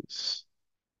 please.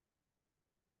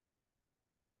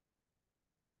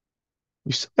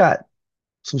 We still got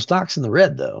some stocks in the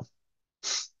red, though.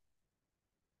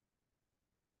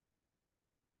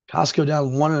 Costco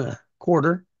down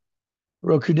 1.25.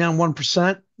 Roku down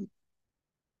 1%.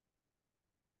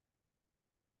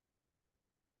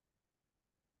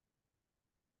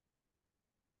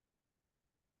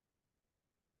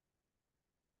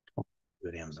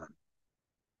 Good Amazon.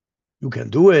 You can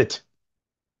do it.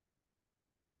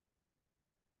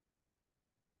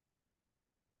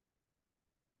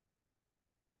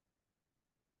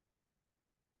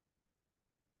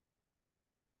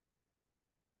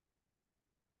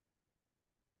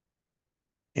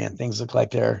 And things look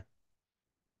like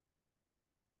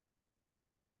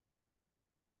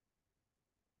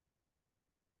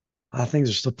things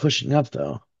are still pushing up,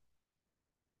 though.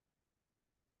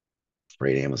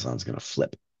 Afraid Amazon's going to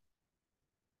flip.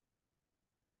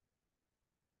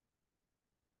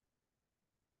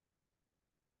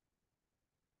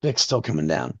 VIX still coming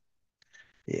down.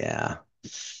 Yeah.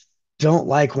 Don't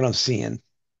like what I'm seeing.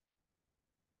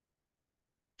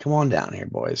 Come on down here,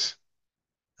 boys.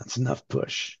 That's enough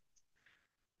push.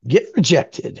 Get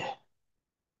rejected.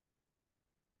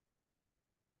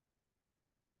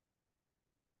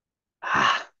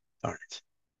 Ah, darn it.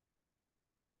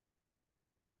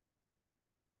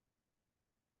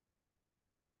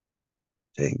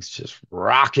 Things just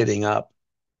rocketing up.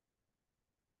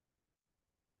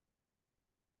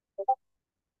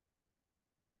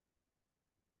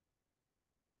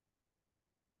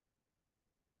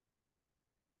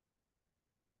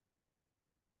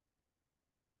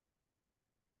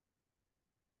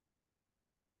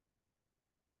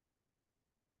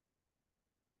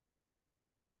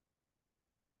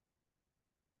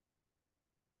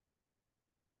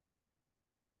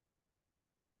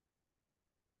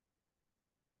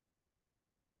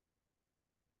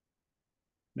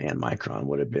 Man, Micron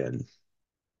would have been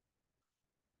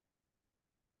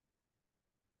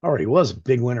already was a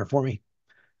big winner for me.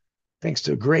 Thanks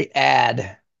to a great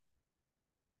ad.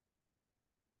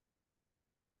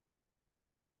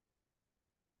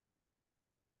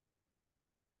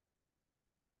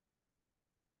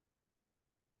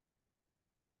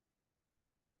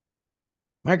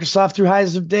 Microsoft through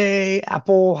highs of day,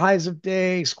 Apple highs of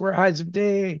day, Square highs of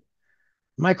day,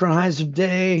 Micron highs of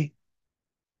day,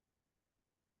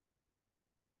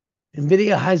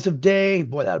 NVIDIA highs of day.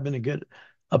 Boy, that would have been a good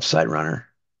upside runner.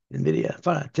 NVIDIA, if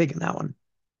I'd taken that one.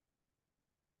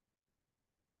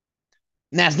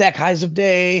 NASDAQ highs of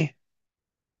day.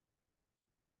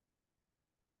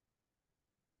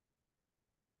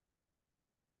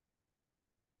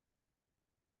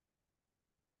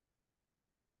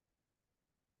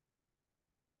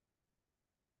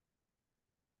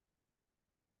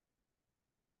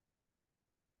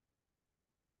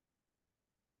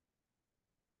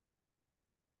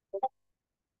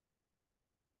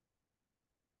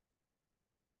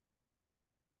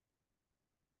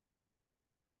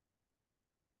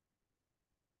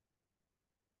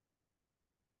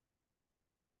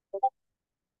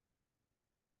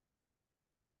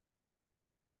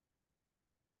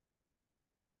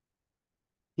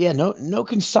 Yeah, no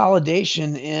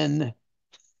consolidation in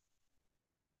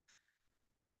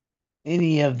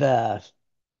any of the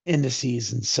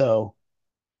indices. And so,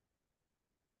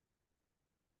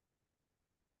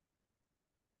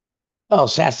 oh,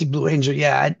 Sassy Blue Angel.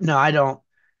 Yeah, no, I don't.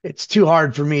 It's too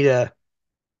hard for me to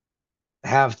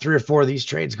have three or four of these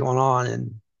trades going on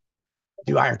and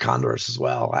do iron condors as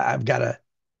well. I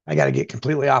gotta get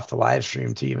completely off the live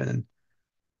stream to even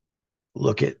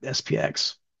look at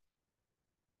SPX.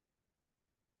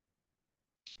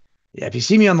 Yeah, if you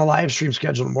see me on the live stream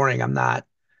schedule in the morning, I'm not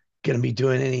going to be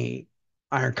doing any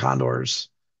iron condors,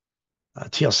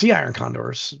 TLC iron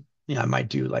condors. I might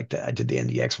do like that. I did the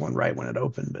NDX one right when it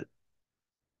opened, but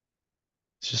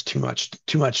It's just too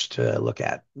much to look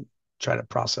at, try to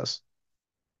process.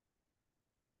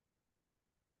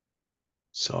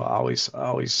 So I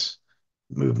always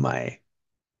move my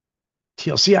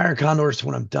TLC iron condors to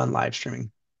when I'm done live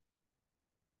streaming.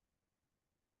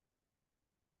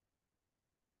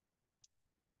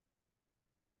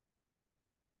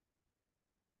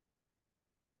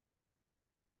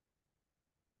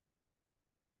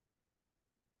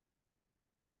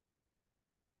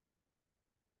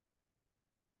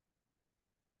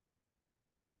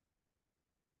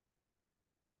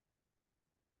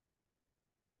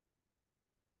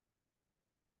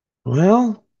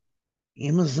 Well,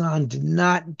 Amazon did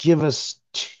not give us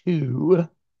two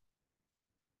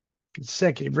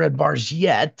consecutive red bars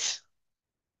yet.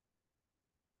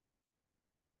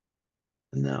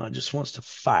 No, it just wants to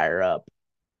fire up.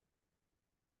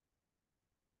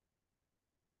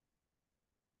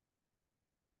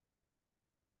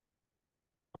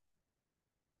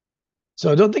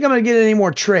 So I don't think I'm going to get any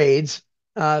more trades.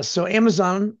 So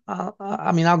Amazon,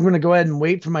 I mean, I'm going to go ahead and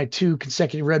wait for my two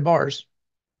consecutive red bars.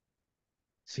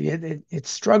 See, it's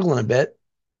struggling a bit.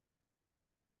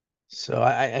 So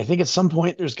I think at some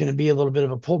point there's going to be a little bit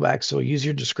of a pullback. So use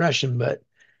your discretion. But,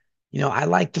 I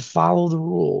like to follow the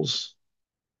rules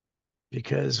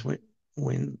because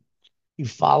when you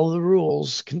follow the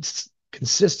rules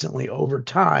consistently over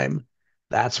time,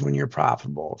 that's when you're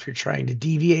profitable. If you're trying to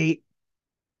deviate,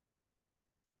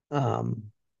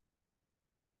 um,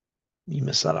 you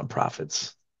miss out on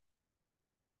profits.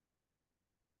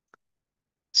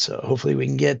 So hopefully we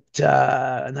can get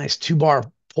a nice 2 bar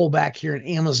pullback here in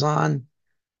Amazon,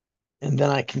 and then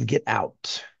I can get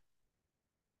out.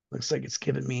 Looks like it's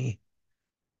giving me.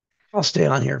 I'll stay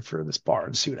on here for this bar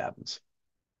and see what happens.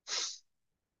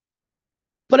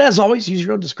 But as always, use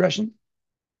your own discretion.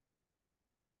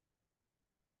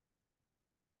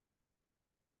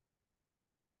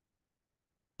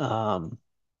 Um,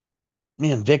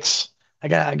 Man, VIX. You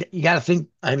got to think.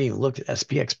 I haven't even looked at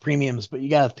SPX premiums, but you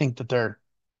got to think that they're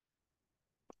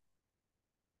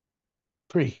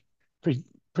pretty, pretty,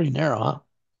 pretty narrow, huh?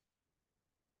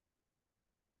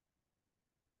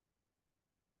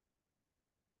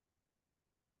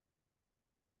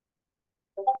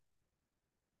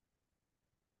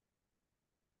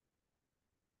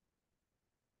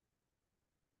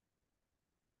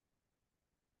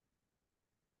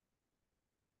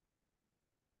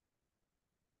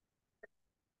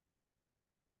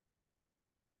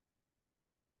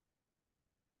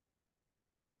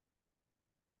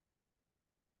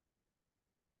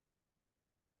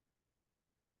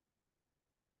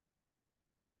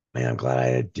 Man, I'm glad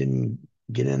I didn't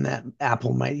get in that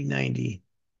Apple Mighty 90.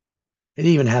 It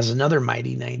even has another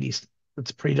Mighty 90.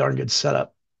 It's a pretty darn good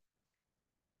setup.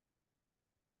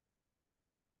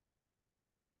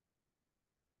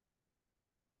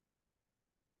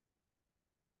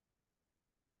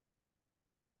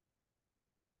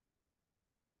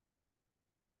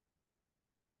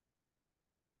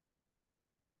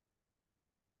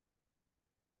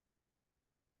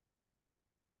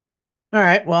 All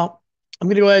right. Well, I'm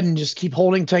going to go ahead and just keep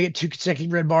holding until I get two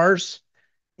consecutive red bars,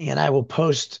 and I will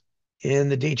post in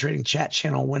the day trading chat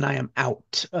channel when I am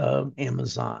out of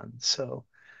Amazon. So,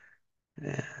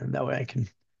 and that way I can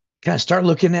kind of start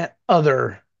looking at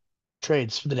other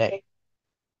trades for the day.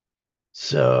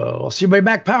 So I'll see you by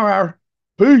back power hour.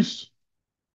 Peace.